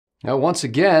Now, once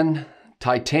again,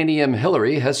 Titanium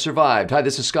Hillary has survived. Hi,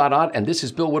 this is Scott Ott, and this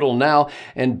is Bill Whittle Now.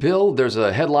 And Bill, there's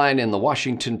a headline in the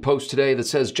Washington Post today that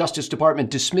says Justice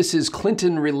Department dismisses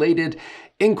Clinton-related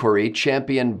inquiry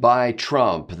championed by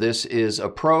Trump. This is a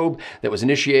probe that was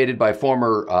initiated by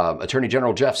former Attorney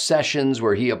General Jeff Sessions,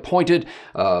 where he appointed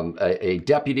a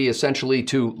deputy essentially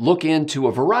to look into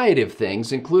a variety of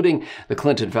things, including the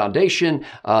Clinton Foundation,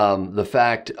 the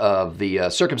fact of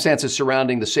the circumstances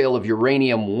surrounding the sale of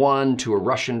uranium-1 to a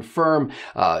Russian firm,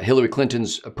 Hillary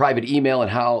Clinton's private email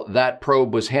and how that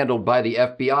probe was handled by the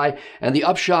FBI. And the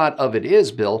upshot of it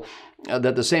is, Bill,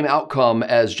 that the same outcome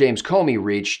as James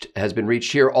Comey has been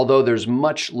reached here, although there's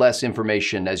much less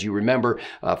information. As you remember,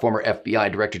 former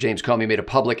FBI Director James Comey made a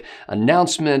public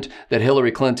announcement that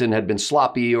Hillary Clinton had been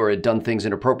sloppy or had done things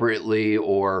inappropriately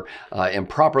or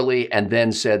improperly, and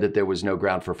then said that there was no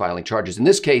ground for filing charges. In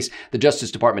this case, the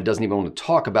Justice Department doesn't even want to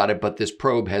talk about it, but this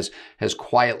probe has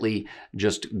quietly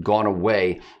just gone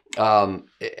away. And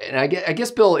I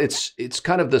guess, Bill, it's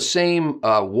kind of the same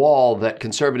wall that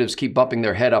conservatives keep bumping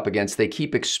their head up against. They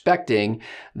keep expecting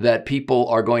that people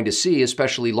are going to see,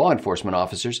 especially law enforcement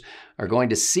officers, are going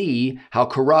to see how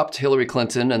corrupt Hillary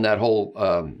Clinton and that whole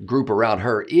group around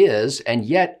her is, and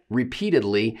yet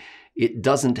repeatedly it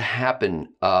doesn't happen.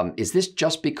 Is this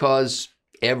just because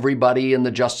everybody in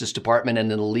the Justice Department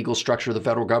and in the legal structure of the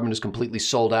federal government is completely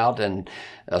sold out and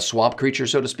a swamp creature,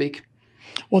 so to speak?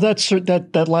 Well,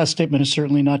 that last statement is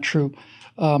certainly not true.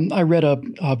 I read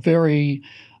a very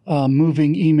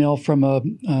moving email from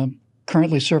a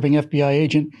currently serving FBI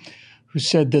agent who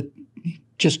said that he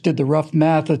just did the rough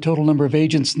math, the total number of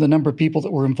agents and the number of people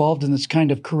that were involved in this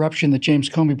kind of corruption that James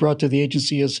Comey brought to the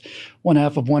agency is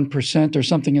 0.5% or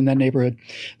something in that neighborhood.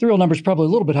 The real number is probably a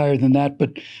little bit higher than that,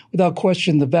 but without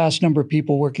question, the vast number of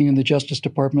people working in the Justice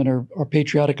Department are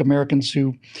patriotic Americans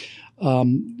who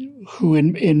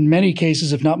in many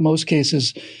cases, if not most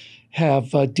cases,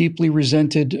 have deeply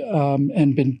resented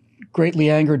and been greatly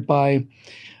angered by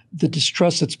the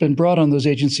distrust that's been brought on those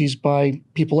agencies by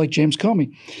people like James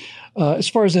Comey. As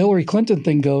far as the Hillary Clinton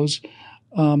thing goes,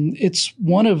 it's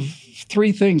one of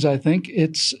three things, I think.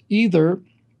 It's either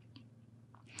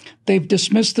they've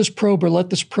dismissed this probe or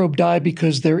let this probe die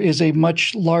because there is a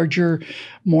much larger,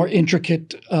 more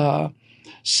intricate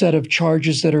set of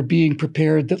charges that are being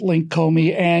prepared that link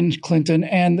Comey and Clinton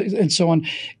and so on.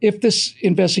 If this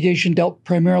investigation dealt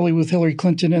primarily with Hillary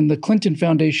Clinton and the Clinton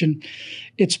Foundation,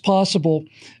 it's possible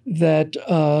that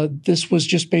this was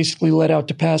just basically let out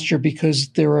to pasture because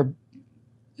there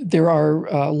are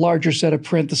a larger set of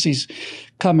parentheses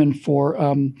coming for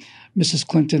Mrs.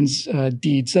 Clinton's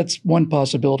deeds. That's one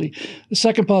possibility. The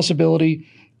second possibility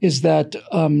is that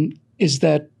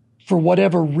for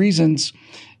whatever reasons,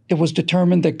 it was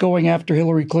determined that going after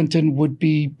Hillary Clinton would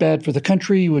be bad for the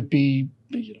country, would be,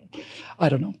 I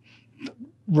don't know,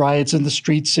 riots in the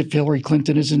streets if Hillary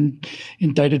Clinton is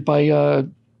indicted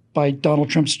by Donald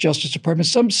Trump's Justice Department,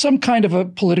 some kind of a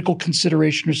political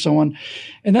consideration or so on.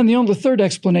 And then the third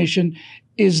explanation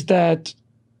is that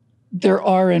there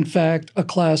are, in fact, a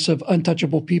class of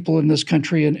untouchable people in this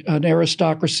country, an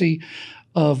aristocracy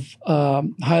of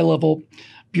high-level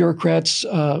bureaucrats,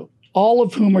 all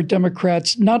of whom are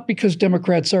Democrats, not because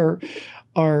Democrats are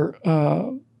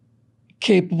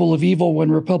capable of evil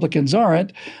when Republicans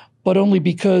aren't, but only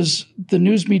because the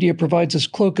news media provides this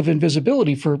cloak of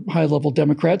invisibility for high-level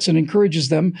Democrats and encourages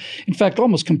them, in fact,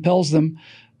 almost compels them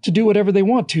to do whatever they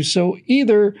want to. So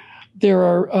either there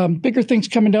are bigger things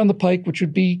coming down the pike, which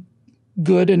would be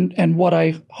good and what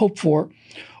I hope for,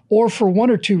 or for one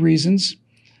or two reasons,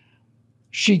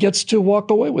 she gets to walk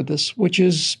away with this, which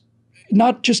is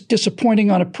not just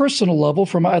disappointing on a personal level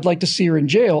from I'd like to see her in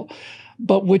jail,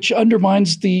 but which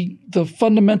undermines the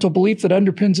fundamental belief that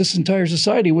underpins this entire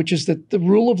society, which is that the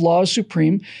rule of law is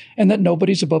supreme and that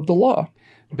nobody's above the law.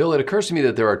 Bill, it occurs to me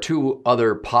that there are two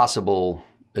other possible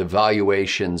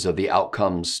evaluations of the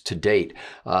outcomes to date.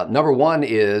 Number one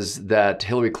is that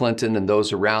Hillary Clinton and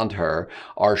those around her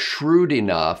are shrewd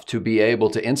enough to be able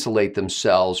to insulate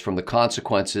themselves from the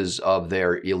consequences of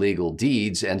their illegal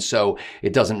deeds. And so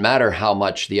it doesn't matter how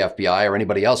much the FBI or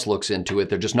anybody else looks into it.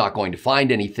 They're just not going to find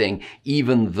anything,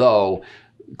 even though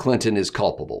Clinton is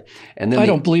culpable. And then I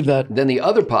don't believe that. Then the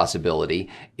other possibility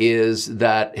is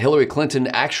that Hillary Clinton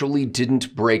actually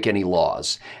didn't break any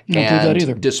laws. I don't believe that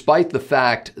either. Despite the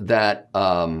fact that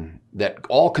not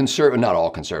all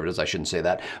conservatives, I shouldn't say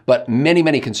that, but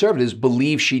many conservatives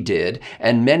believe she did,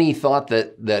 and many thought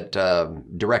that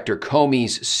Director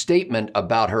Comey's statement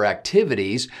about her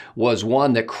activities was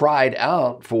one that cried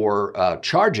out for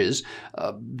charges,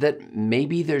 that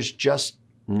maybe there's just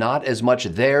not as much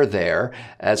there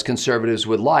as conservatives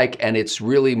would like, and it's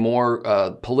really more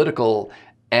political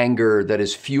anger that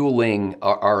is fueling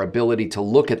our ability to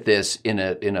look at this in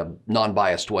a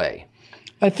non-biased way.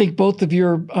 I think both of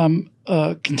your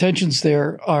contentions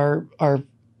there are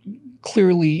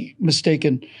clearly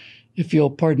mistaken, if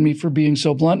you'll pardon me for being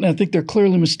so blunt. And I think they're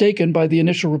clearly mistaken by the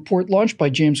initial report launched by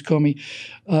James Comey,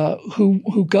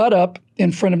 who got up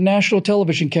in front of national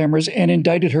television cameras and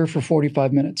indicted her for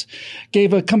 45 minutes,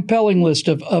 gave a compelling list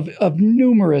of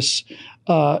numerous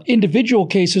individual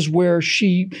cases where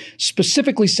she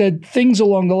specifically said things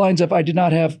along the lines of, I did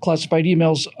not have classified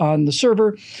emails on the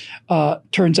server.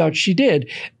 Turns out she did.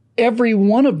 Every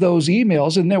one of those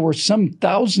emails, and there were some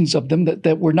thousands of them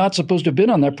that were not supposed to have been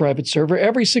on that private server,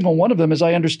 every single one of them, as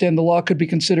I understand the law, could be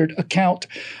considered a count,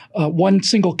 one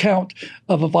single count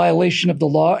of a violation of the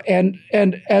law. And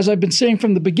as I've been saying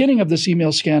from the beginning of this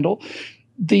email scandal,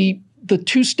 the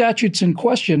two statutes in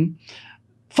question,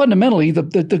 fundamentally,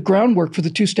 the groundwork for the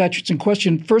two statutes in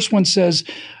question, first one says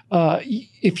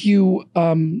if you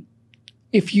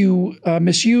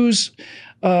misuse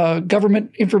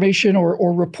government information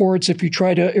or reports, if you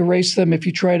try to erase them, if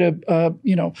you try to,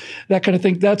 that kind of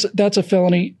thing, that's a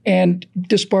felony and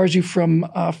disbars you from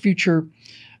future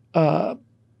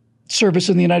service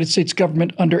in the United States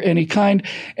government under any kind.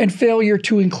 And failure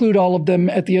to include all of them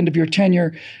at the end of your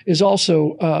tenure is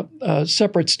also a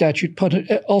separate statute,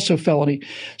 also felony.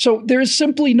 So there is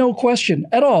simply no question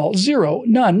at all, zero,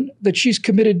 none, that she's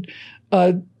committed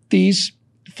these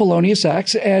felonious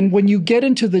acts. And when you get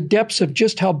into the depths of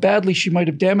just how badly she might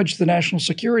have damaged the national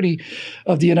security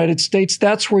of the United States,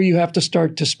 that's where you have to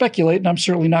start to speculate, and I'm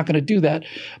certainly not going to do that.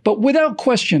 But without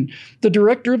question, the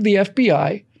director of the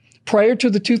FBI, prior to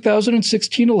the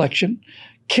 2016 election,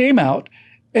 came out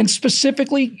and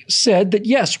specifically said that,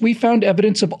 yes, we found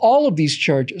evidence of all of these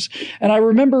charges. And I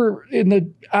remember in the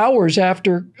hours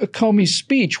after Comey's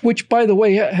speech, which, by the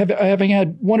way, having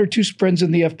had one or two friends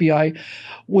in the FBI,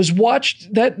 was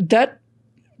watched that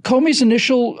Comey's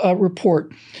initial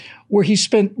report, where he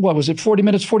spent,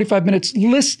 45 minutes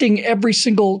listing every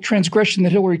single transgression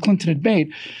that Hillary Clinton had made.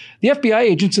 The FBI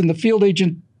agents and the field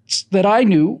agents that I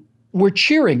knew were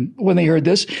cheering when they heard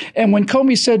this. And when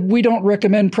Comey said, we don't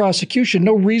recommend prosecution,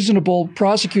 no reasonable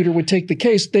prosecutor would take the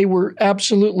case, they were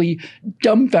absolutely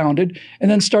dumbfounded and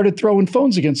then started throwing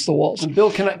phones against the walls. Bill,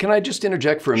 can I just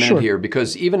interject for a minute Sure. here?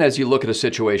 Because even as you look at a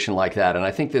situation like that, and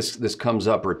I think this comes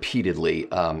up repeatedly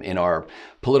in our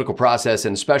political process,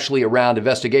 and especially around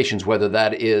investigations, whether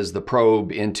that is the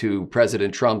probe into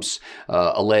President Trump's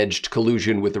alleged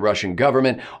collusion with the Russian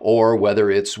government, or whether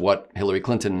it's what Hillary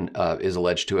Clinton is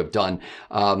alleged to have done,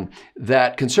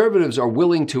 that conservatives are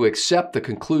willing to accept the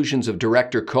conclusions of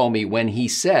Director Comey when he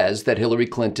says that Hillary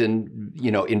Clinton,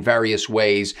 in various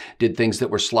ways did things that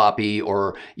were sloppy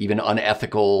or even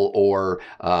unethical or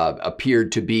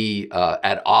appeared to be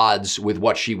at odds with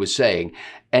what she was saying.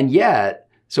 And yet,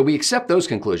 so we accept those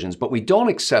conclusions, but we don't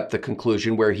accept the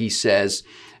conclusion where he says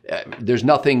there's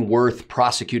nothing worth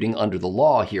prosecuting under the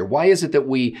law here. Why is it that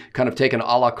we kind of take an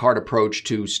a la carte approach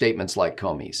to statements like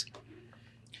Comey's?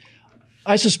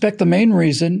 I suspect the main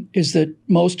reason is that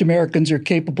most Americans are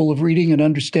capable of reading and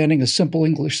understanding a simple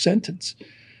English sentence.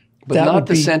 But that not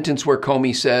the sentence where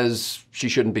Comey says she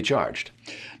shouldn't be charged.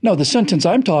 No, the sentence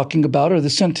I'm talking about are the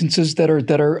sentences that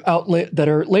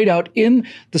are laid out in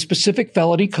the specific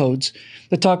felony codes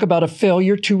that talk about a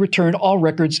failure to return all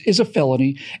records is a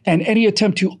felony, and any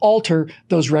attempt to alter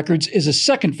those records is a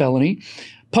second felony,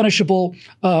 punishable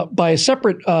by a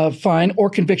separate fine or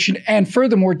conviction, and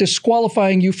furthermore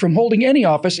disqualifying you from holding any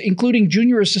office, including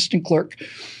junior assistant clerk,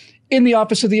 in the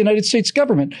office of the United States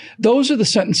government. Those are the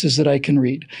sentences that I can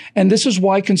read. And this is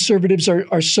why conservatives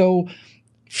are so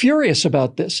furious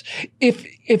about this.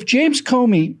 If James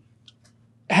Comey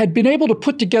had been able to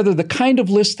put together the kind of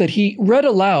list that he read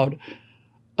aloud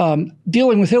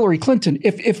dealing with Hillary Clinton,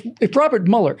 if Robert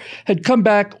Mueller had come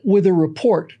back with a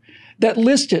report that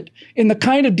listed in the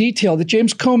kind of detail that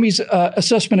James Comey's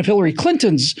assessment of Hillary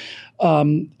Clinton's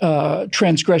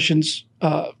transgressions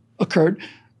occurred,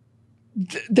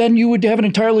 then you would have an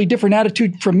entirely different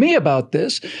attitude from me about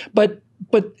this. But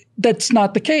that's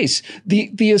not the case.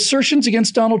 The assertions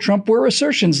against Donald Trump were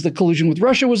assertions. The collusion with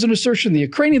Russia was an assertion. The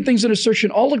Ukrainian thing's an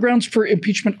assertion. All the grounds for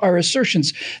impeachment are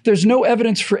assertions. There's no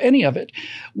evidence for any of it.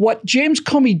 What James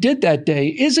Comey did that day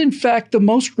is, in fact, the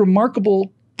most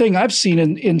remarkable thing I've seen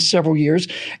in several years.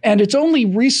 And it's only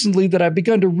recently that I've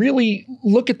begun to really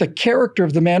look at the character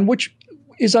of the man, which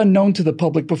is unknown to the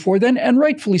public before then, and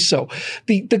rightfully so.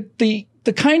 The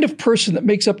the kind of person that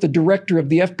makes up the director of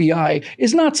the FBI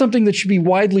is not something that should be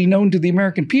widely known to the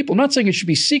American people. I'm not saying it should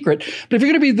be secret, but if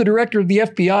you're going to be the director of the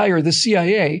FBI or the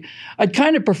CIA, I'd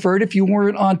kind of prefer it if you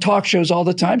weren't on talk shows all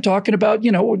the time talking about,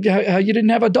 how you didn't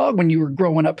have a dog when you were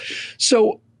growing up.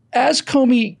 So as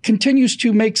Comey continues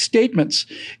to make statements,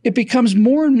 it becomes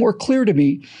more and more clear to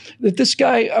me that this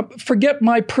guy, forget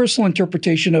my personal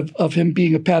interpretation of him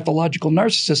being a pathological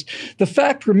narcissist. The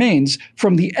fact remains,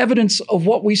 from the evidence of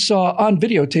what we saw on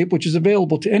videotape, which is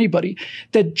available to anybody,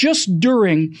 that just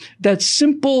during that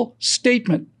simple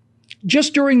statement,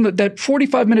 just during that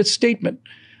 45-minute statement,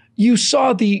 you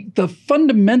saw the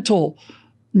fundamental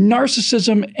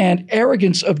narcissism and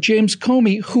arrogance of James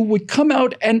Comey, who would come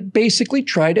out and basically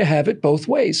try to have it both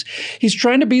ways. He's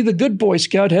trying to be the good Boy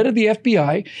Scout, head of the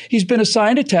FBI. He's been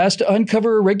assigned a task to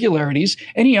uncover irregularities,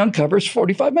 and he uncovers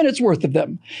 45 minutes worth of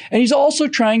them. And he's also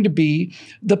trying to be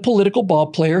the political ball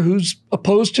player who's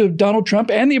opposed to Donald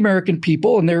Trump and the American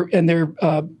people and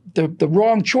the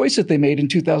wrong choice that they made in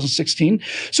 2016.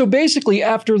 So basically,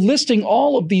 after listing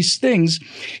all of these things,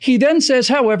 he then says,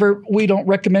 however, we don't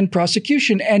recommend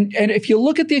prosecution. And if you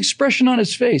look at the expression on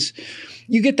his face,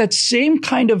 you get that same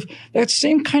kind of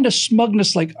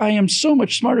smugness, like I am so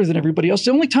much smarter than everybody else.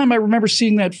 The only time I remember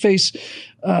seeing that face,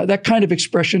 that kind of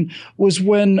expression, was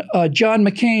when John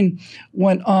McCain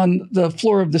went on the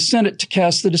floor of the Senate to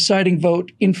cast the deciding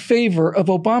vote in favor of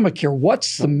Obamacare.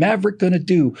 What's the maverick going to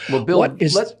do? Well, Bill,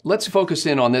 let's focus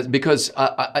in on this, because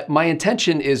my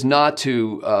intention is not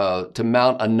to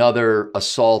mount another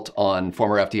assault on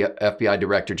former FBI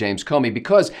Director James Comey,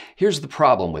 because here's the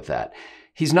problem with that.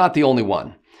 He's not the only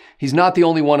one. He's not the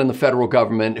only one in the federal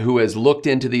government who has looked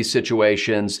into these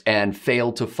situations and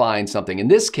failed to find something. In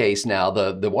this case now,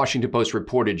 the Washington Post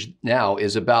reportage now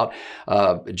is about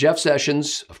Jeff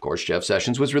Sessions. Of course, Jeff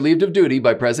Sessions was relieved of duty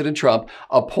by President Trump.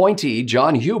 Appointee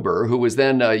John Huber, who was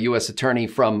then a U.S. attorney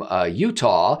from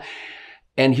Utah.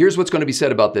 And here's what's going to be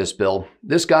said about this, Bill.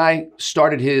 This guy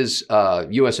started his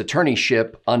U.S.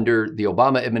 attorneyship under the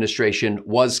Obama administration,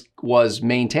 was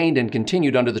maintained and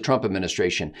continued under the Trump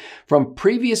administration. From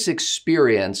previous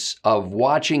experience of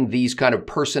watching these kind of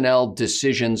personnel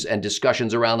decisions and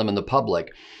discussions around them in the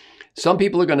public, some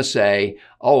people are going to say,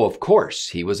 oh, of course,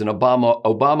 he was an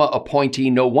Obama appointee.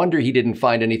 No wonder he didn't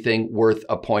find anything worth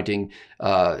appointing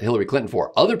Hillary Clinton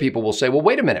for. Other people will say, well,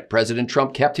 wait a minute, President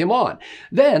Trump kept him on.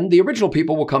 Then the original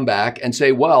people will come back and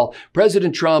say, well,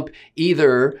 President Trump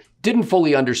either didn't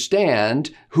fully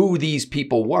understand who these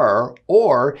people were,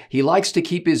 or he likes to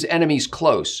keep his enemies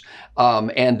close.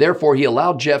 And therefore, he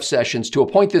allowed Jeff Sessions to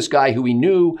appoint this guy who he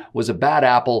knew was a bad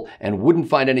apple and wouldn't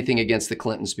find anything against the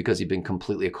Clintons because he'd been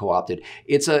completely co-opted.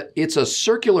 It's a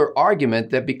circular argument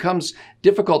that becomes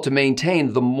difficult to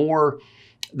maintain the more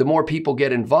people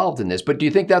get involved in this. But do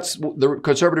you think that's the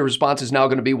conservative response is now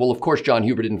going to be, well, of course, John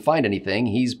Huber didn't find anything.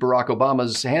 He's Barack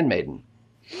Obama's handmaiden.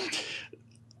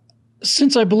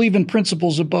 Since I believe in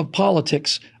principles above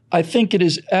politics, I think it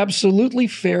is absolutely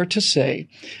fair to say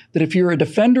that if you're a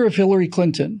defender of Hillary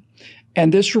Clinton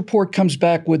and this report comes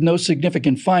back with no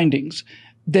significant findings,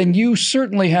 then you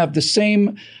certainly have the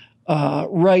same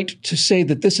right to say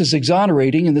that this is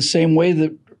exonerating in the same way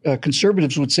that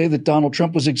conservatives would say that Donald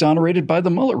Trump was exonerated by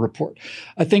the Mueller report.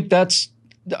 I think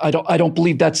I don't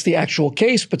believe that's the actual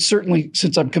case, but certainly,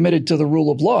 since I'm committed to the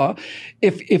rule of law,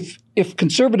 if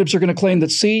conservatives are going to claim that,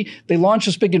 see, they launched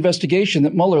this big investigation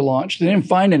that Mueller launched, they didn't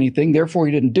find anything, therefore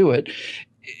he didn't do it,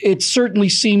 it certainly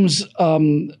seems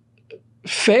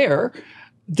fair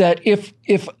that if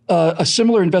a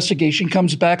similar investigation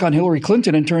comes back on Hillary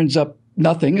Clinton and turns up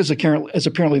nothing, as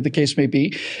apparently the case may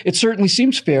be, it certainly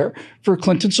seems fair for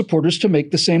Clinton supporters to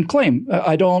make the same claim.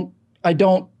 I don't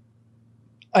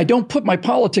put my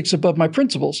politics above my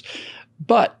principles,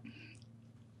 but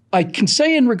I can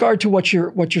say in regard to what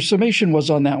your summation was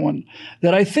on that one,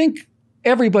 that I think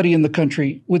everybody in the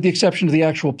country, with the exception of the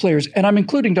actual players, and I'm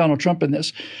including Donald Trump in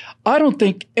this, I don't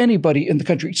think anybody in the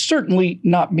country, certainly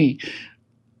not me,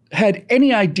 had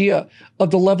any idea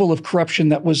of the level of corruption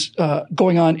that was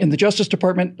going on in the Justice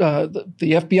Department, the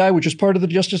FBI, which is part of the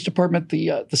Justice Department,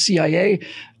 the CIA,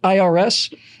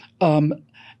 IRS,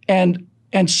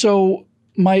 and so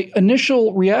my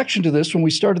initial reaction to this when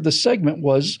we started the segment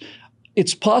was,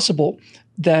 it's possible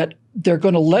that they're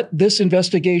going to let this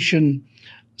investigation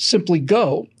simply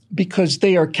go because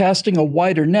they are casting a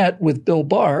wider net with Bill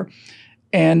Barr,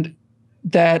 and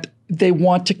that they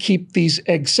want to keep these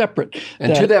eggs separate.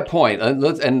 And to that point,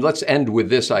 let's end with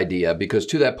this idea, because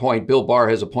to that point, Bill Barr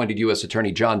has appointed U.S.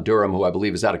 Attorney John Durham, who I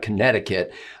believe is out of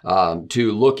Connecticut,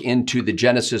 to look into the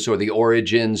genesis or the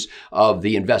origins of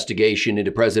the investigation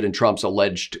into President Trump's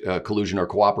alleged collusion or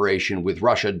cooperation with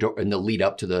Russia in the lead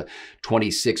up to the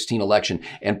 2016 election.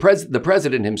 And the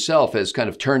president himself has kind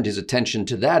of turned his attention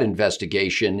to that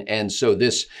investigation. And so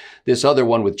this other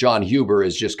one with John Huber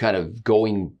is just kind of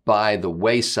going by the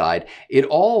wayside. It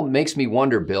all makes me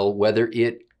wonder, Bill, whether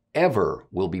it ever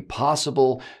will be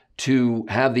possible to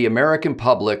have the American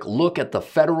public look at the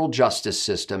federal justice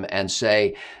system and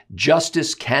say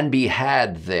justice can be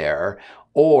had there,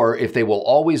 or if they will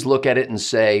always look at it and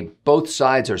say both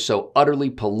sides are so utterly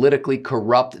politically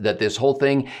corrupt that this whole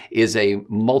thing is a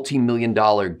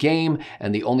multi-million-dollar game,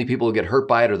 and the only people who get hurt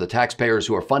by it are the taxpayers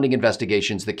who are funding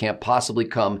investigations that can't possibly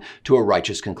come to a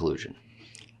righteous conclusion.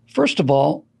 First of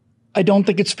all, I don't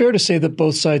think it's fair to say that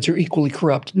both sides are equally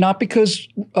corrupt, not because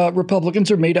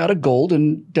Republicans are made out of gold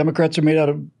and Democrats are made out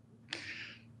of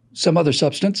some other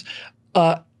substance,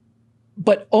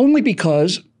 but only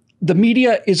because the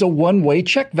media is a one-way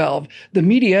check valve. The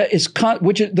media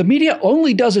the media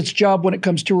only does its job when it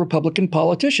comes to Republican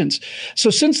politicians.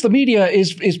 So since the media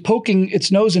is poking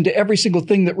its nose into every single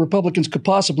thing that Republicans could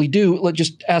possibly do, let's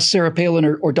just ask Sarah Palin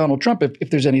or Donald Trump if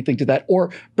there's anything to that,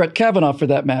 or Brett Kavanaugh for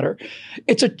that matter.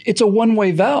 It's a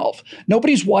one-way valve.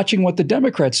 Nobody's watching what the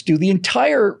Democrats do. The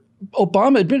entire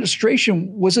Obama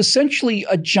administration was essentially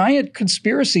a giant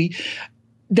conspiracy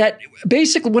that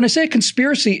basically, when I say a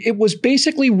conspiracy, it was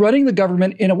basically running the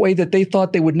government in a way that they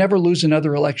thought they would never lose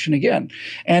another election again.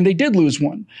 And they did lose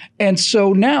one. And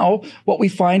so now what we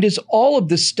find is all of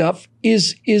this stuff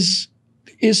is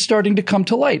starting to come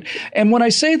to light. And when I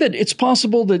say that it's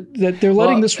possible that they're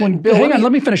letting this one, Bill, hang on,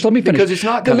 let me finish. Because it's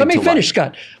not coming to light. Let me finish,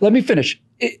 Scott. Let me finish.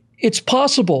 It's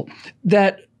possible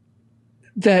that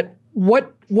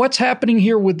what's happening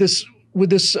here with this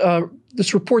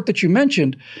report that you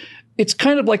mentioned, it's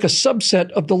kind of like a subset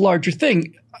of the larger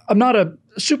thing. I'm not a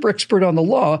super expert on the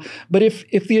law, but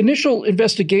if the initial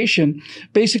investigation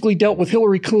basically dealt with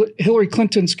Hillary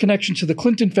Clinton's connection to the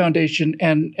Clinton Foundation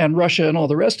and Russia and all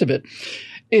the rest of it,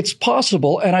 it's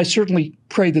possible, and I certainly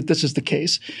pray that this is the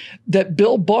case, that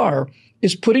Bill Barr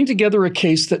is putting together a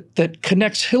case that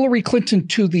connects Hillary Clinton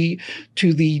to the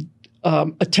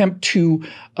attempt to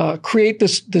create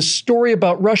this story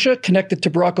about Russia connected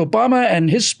to Barack Obama and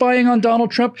his spying on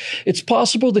Donald Trump. It's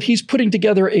possible that he's putting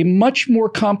together a much more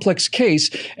complex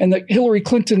case, and that Hillary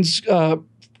Clinton's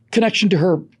connection to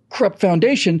her corrupt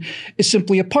foundation is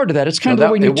simply a part of that. It's kind of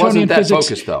the way Newtonian physics.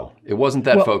 Focused, though. It wasn't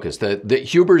that focused. The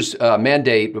Huber's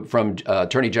mandate from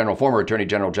former Attorney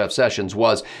General Jeff Sessions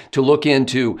was to look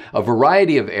into a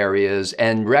variety of areas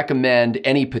and recommend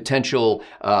any potential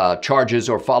charges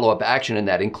or follow-up action in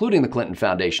that, including the Clinton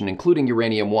Foundation, including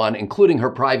Uranium One, including her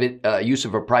private use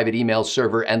of a private email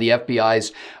server and the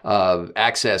FBI's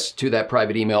access to that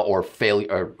private email or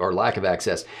failure or lack of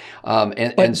access. So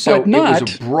it was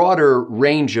a broader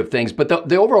range of things. But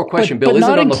the overall question, Bill,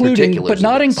 isn't on the particulars. But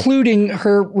not including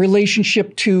her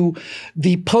relationship to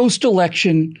the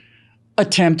post-election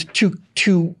attempt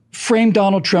to frame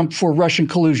Donald Trump for Russian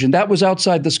collusion. That was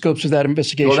outside the scopes of that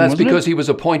investigation. Well, that's because he was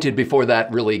appointed before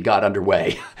that really got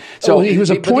underway. So he was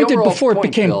appointed before it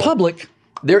became public.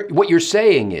 What you're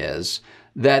saying is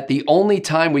that the only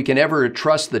time we can ever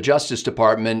trust the Justice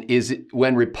Department is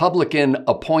when Republican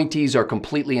appointees are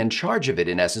completely in charge of it,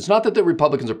 in essence. Not that the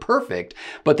Republicans are perfect,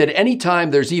 but that any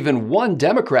time there's even one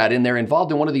Democrat in there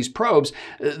involved in one of these probes,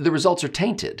 the results are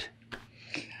tainted.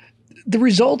 The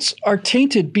results are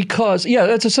tainted because,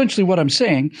 that's essentially what I'm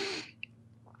saying.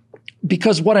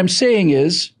 Because what I'm saying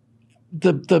is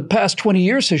the past 20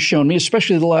 years has shown me,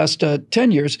 especially the last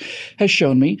 10 years, has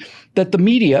shown me that the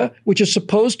media, which is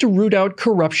supposed to root out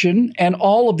corruption and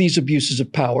all of these abuses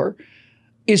of power,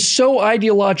 is so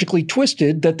ideologically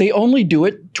twisted that they only do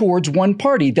it towards one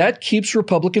party. That keeps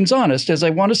Republicans honest. As I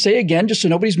want to say again, just so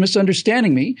nobody's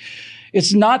misunderstanding me,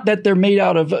 it's not that they're made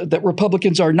out of that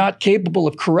Republicans are not capable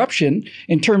of corruption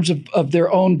in terms of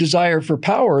their own desire for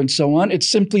power and so on. It's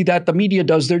simply that the media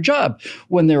does their job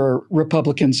when there are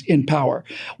Republicans in power.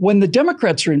 When the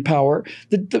Democrats are in power,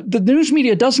 the news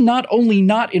media does not only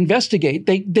not investigate,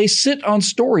 they sit on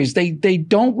stories. They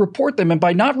don't report them. And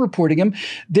by not reporting them,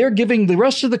 they're giving the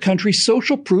rest of the country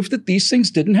social proof that these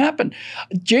things didn't happen.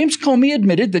 James Comey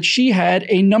admitted that she had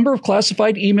a number of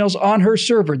classified emails on her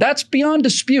server. That's beyond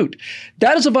dispute.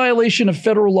 That is a violation of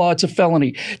federal law. It's a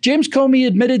felony. James Comey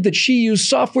admitted that she used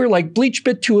software like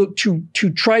BleachBit to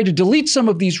try to delete some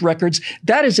of these records.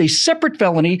 That is a separate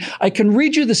felony. I can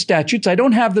read you the statutes. I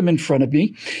don't have them in front of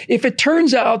me. If it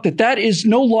turns out that that is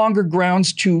no longer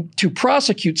grounds to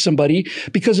prosecute somebody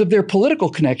because of their political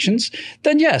connections,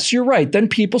 then yes, you're right. Then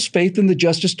people's faith in the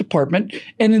Justice Department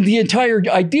and in the entire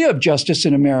idea of justice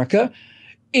in America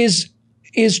is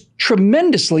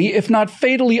tremendously, if not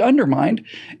fatally, undermined.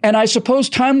 And I suppose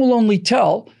time will only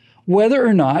tell whether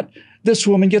or not this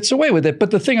woman gets away with it.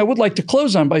 But the thing I would like to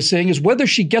close on by saying is whether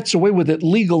she gets away with it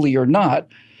legally or not,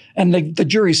 and the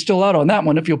jury's still out on that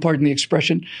one, if you'll pardon the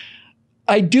expression,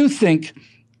 I do think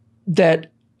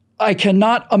that I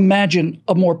cannot imagine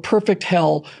a more perfect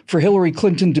hell for Hillary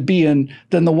Clinton to be in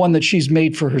than the one that she's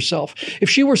made for herself. If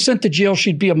she were sent to jail,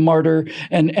 she'd be a martyr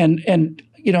and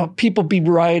people be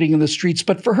rioting in the streets.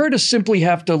 But for her to simply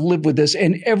have to live with this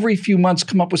and every few months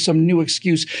come up with some new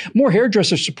excuse, more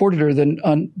hairdressers supported her than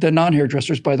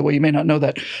non-hairdressers, by the way. You may not know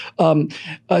that.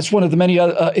 It's one of the many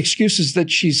excuses that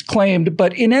she's claimed.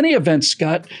 But in any event,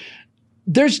 Scott,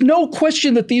 there's no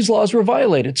question that these laws were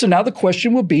violated. So now the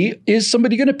question will be, is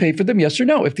somebody going to pay for them, yes or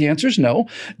no? If the answer is no,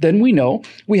 then we know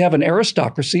we have an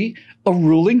aristocracy, a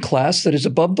ruling class that is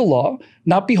above the law,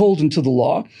 not beholden to the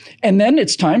law. And then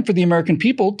it's time for the American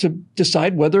people to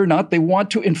decide whether or not they want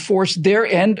to enforce their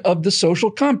end of the social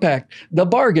compact, the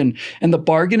bargain. And the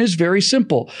bargain is very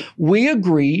simple. We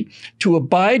agree to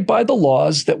abide by the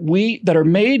laws that are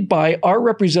made by our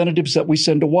representatives that we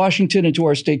send to Washington and to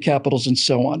our state capitals and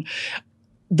so on.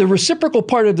 The reciprocal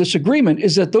part of this agreement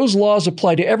is that those laws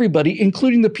apply to everybody,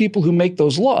 including the people who make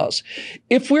those laws.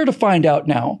 If we're to find out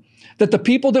now that the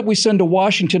people that we send to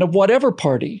Washington of whatever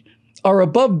party are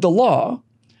above the law,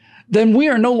 then we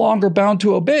are no longer bound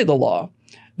to obey the law.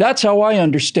 That's how I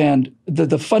understand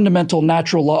the fundamental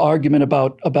natural law argument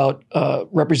about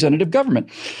representative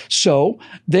government. So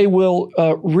they will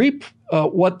reap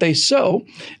what they sow,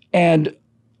 and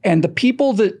the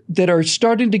people that are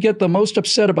starting to get the most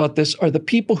upset about this are the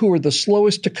people who are the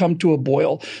slowest to come to a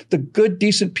boil. The good,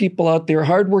 decent people out there,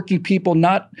 hardworking people,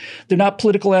 they're not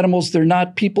political animals. They're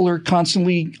not people who are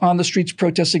constantly on the streets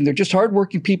protesting. They're just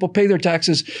hardworking people, pay their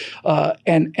taxes,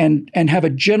 and have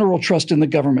a general trust in the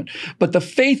government. But the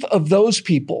faith of those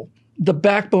people, the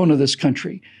backbone of this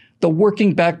country, the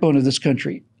working backbone of this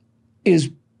country,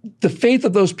 the faith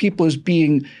of those people is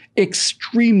being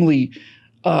extremely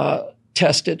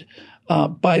tested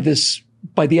by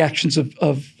the actions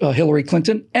of Hillary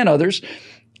Clinton and others.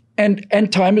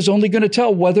 And time is only going to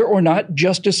tell whether or not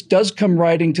justice does come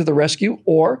riding to the rescue,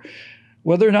 or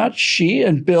whether or not she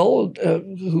and Bill,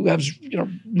 who has,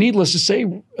 needless to say,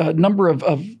 a number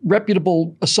of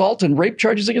reputable assault and rape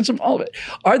charges against them, all of it,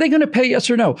 are they going to pay, yes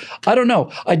or no? I don't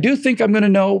know. I do think I'm going to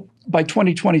know by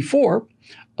 2024.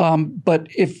 But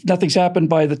if nothing's happened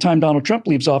by the time Donald Trump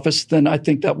leaves office, then I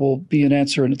think that will be an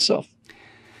answer in itself.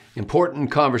 Important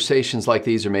conversations like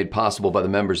these are made possible by the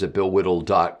members at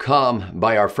BillWhittle.com,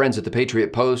 by our friends at the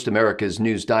Patriot Post, America's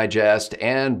News Digest,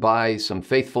 and by some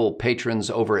faithful patrons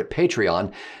over at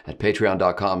Patreon at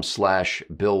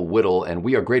patreon.com/Bill Whittle. And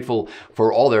we are grateful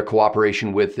for all their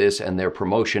cooperation with this and their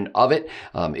promotion of it.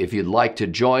 If you'd like to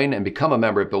join and become a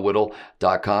member at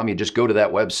BillWhittle.com, you just go to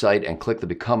that website and click the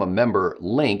Become a Member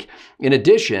link. In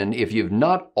addition, if you've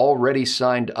not already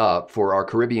signed up for our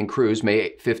Caribbean cruise,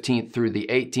 May 15th through the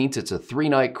 18th, it's a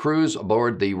 3-night cruise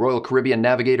aboard the Royal Caribbean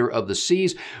Navigator of the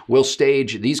Seas. We'll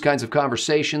stage these kinds of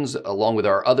conversations along with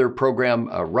our other program,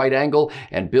 Right Angle,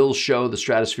 and Bill's show, The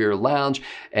Stratosphere Lounge.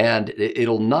 And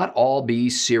it'll not all be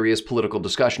serious political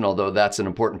discussion, although that's an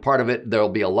important part of it. There'll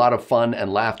be a lot of fun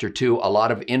and laughter too, a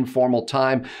lot of informal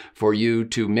time for you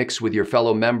to mix with your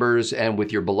fellow members and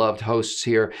with your beloved hosts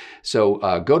here. So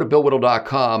go to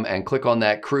BillWhittle.com and click on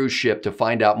that cruise ship to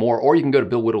find out more, or you can go to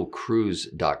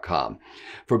BillWhittleCruise.com.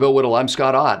 For Bill Whittle, I'm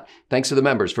Scott Ott. Thanks to the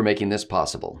members for making this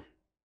possible.